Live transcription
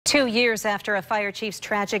2 years after a fire chief's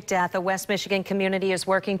tragic death, a West Michigan community is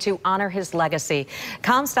working to honor his legacy.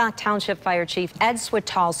 Comstock Township Fire Chief Ed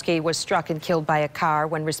Switalski was struck and killed by a car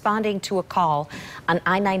when responding to a call on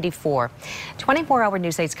I-94. 24-hour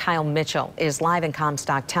News 8's Kyle Mitchell is live in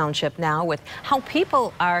Comstock Township now with how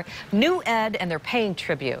people knew Ed and they're paying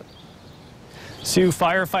tribute. Sue,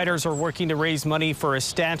 firefighters are working to raise money for a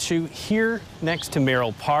statue here next to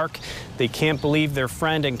Merrill Park. They can't believe their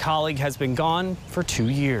friend and colleague has been gone for 2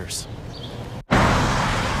 years. There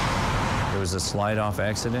was a slide-off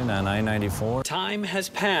accident on I-94. Time has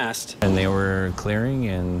passed. And they were clearing,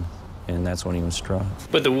 and that's when he was struck.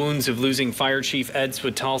 But the wounds of losing Fire Chief Ed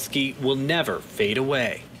Switalski will never fade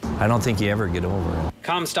away. I don't think you ever get over it.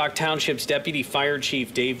 Comstock Township's Deputy Fire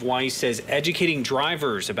Chief Dave Weiss says educating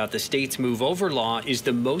drivers about the state's move-over law is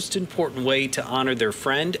the most important way to honor their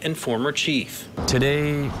friend and former chief.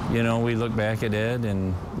 Today, we look back at Ed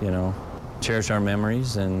and, cherish our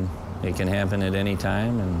memories, and it can happen at any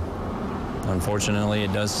time. And unfortunately,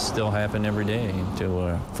 it does still happen every day to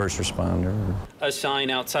a first responder. A sign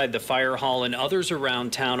outside the fire hall and others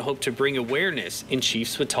around town hope to bring awareness in Chief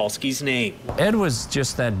Switalski's name. Ed was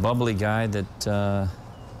just that bubbly guy that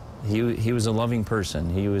he was a loving person.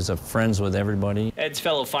 He was friends with everybody. Ed's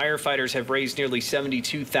fellow firefighters have raised nearly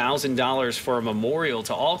 $72,000 for a memorial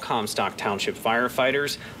to all Comstock Township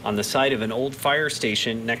firefighters on the site of an old fire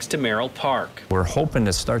station next to Merrill Park. We're hoping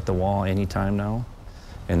to start the wall anytime now.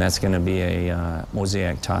 And that's going to be a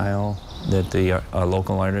mosaic tile that the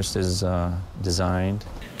local artist has designed.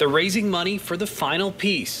 They're raising money for the final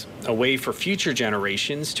piece, a way for future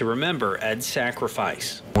generations to remember Ed's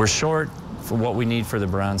sacrifice. We're short for what we need for the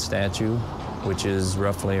bronze statue, which is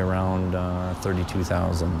roughly around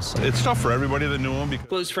 $32,000. So. It's tough for everybody that knew him.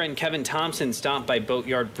 Close friend Kevin Thompson stopped by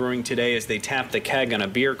Boatyard Brewing today as they tapped the keg on a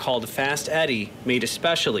beer called Fast Eddie, made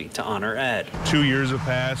especially to honor Ed. 2 years have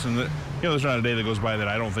passed, and there's not a day that goes by that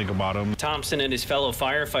I don't think about him. Thompson and his fellow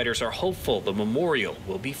firefighters are hopeful the memorial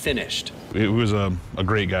will be finished. It was a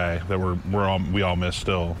great guy that we all miss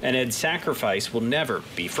still. And Ed's sacrifice will never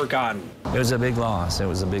be forgotten. It was a big loss. It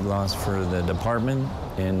was a big loss for the department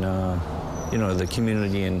and the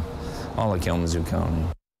community in all of Kalamazoo County.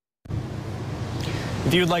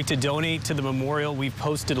 If you'd like to donate to the memorial, we've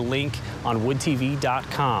posted a link on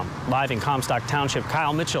woodtv.com. Live in Comstock Township,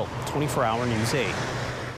 Kyle Mitchell, 24-hour News 8.